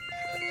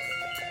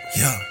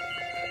Yeah.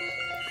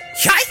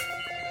 Yay!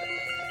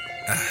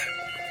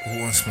 Who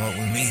wanna smoke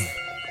with me?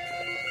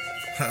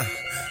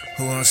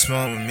 Who wanna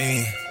smoke with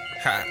me?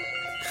 Who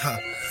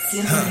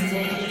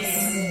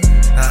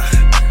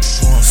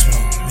wanna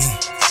smoke with me?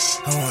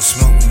 Who wanna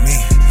smoke with me?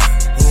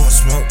 Who wanna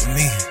smoke with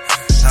me?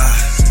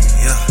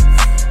 Yeah.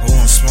 Who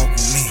wanna smoke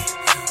with me?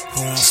 Who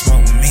wanna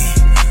smoke with me?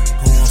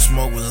 Who wanna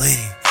smoke with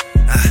Lady?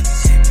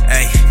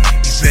 Hey,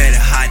 you better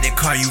hide that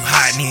car you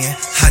hiding in.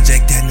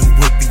 Hijack that new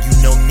whip and you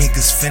know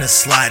niggas finna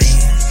slide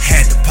in.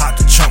 Had to pop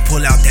the trunk,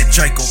 pull out that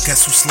Draco,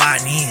 guess who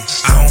sliding in?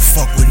 I don't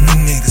fuck with new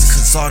niggas,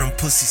 cause all them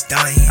pussies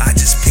dying. I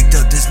just picked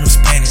up this new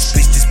Spanish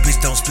bitch, this bitch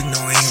don't speak no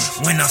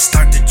English. When I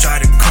start to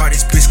drive the car,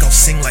 this bitch gon'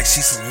 sing like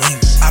she's Selena.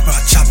 I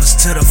brought choppers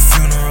to the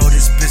funeral,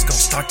 this bitch gon'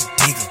 start to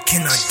diggle.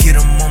 Can I get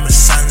a moment of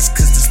silence,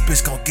 cause this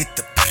bitch gon' get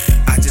the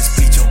I just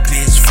beat your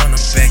bitch from the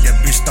back, that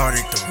bitch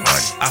started to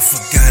run. I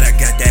forgot I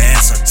got that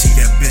SRT,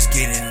 that bitch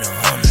get in the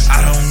Hummer.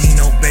 I don't need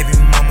no baby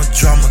mama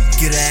drama,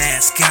 get her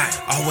ass got.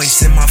 Always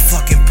in my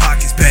fucking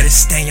pockets, better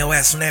stand your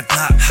ass on that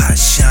block. Hot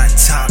shot,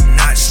 top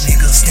notch,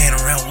 nigga, stand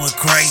around with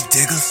grave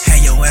diggers.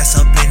 Have your ass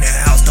up in the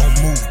house, don't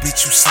move,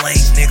 bitch, you slave,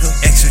 nigga.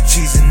 Extra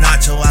cheese and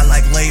nacho, I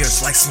like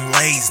layers, like some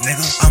Lays,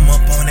 nigga. I'm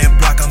up on that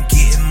block, I'm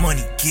getting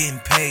money, getting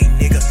paid,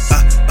 nigga.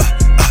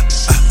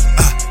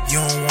 You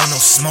don't want no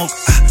smoke,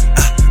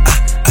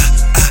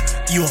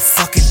 you a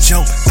fucking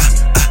joke,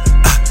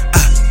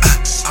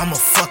 I'm a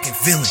fucking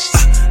villain,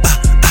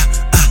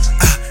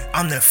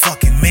 I'm that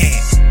fucking man.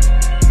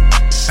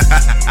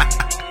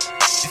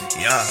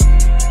 Yeah,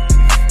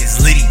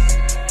 it's Liddy.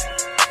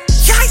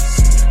 Yay!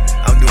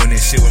 I'm doing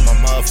this shit with my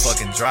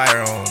motherfucking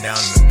dryer on down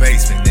in the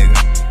basement, nigga.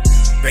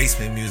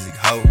 Basement music,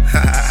 ho.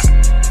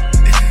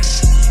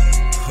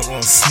 I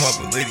won't smoke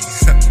with Liddy.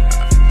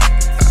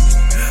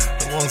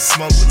 I won't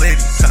smoke with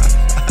Liddy.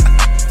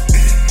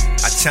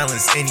 I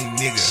challenge any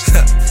nigga.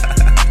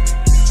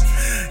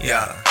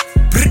 Yeah.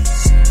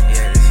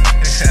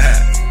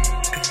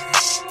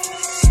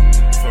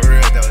 For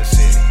real though,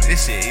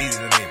 this shit easy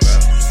to me, bro.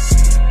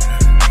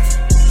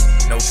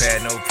 No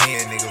pad, no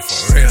pen, nigga,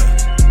 for real.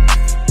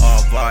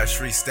 All bars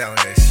freestyling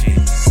that shit.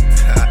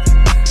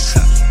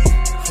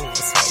 Who wanna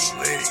smoke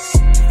with Liddy?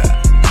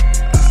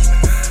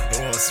 Who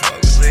wanna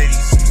smoke with Liddy?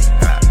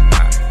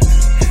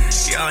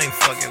 Y'all ain't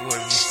fucking with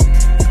me.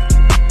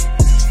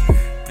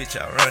 Bitch,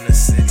 I run the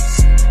city.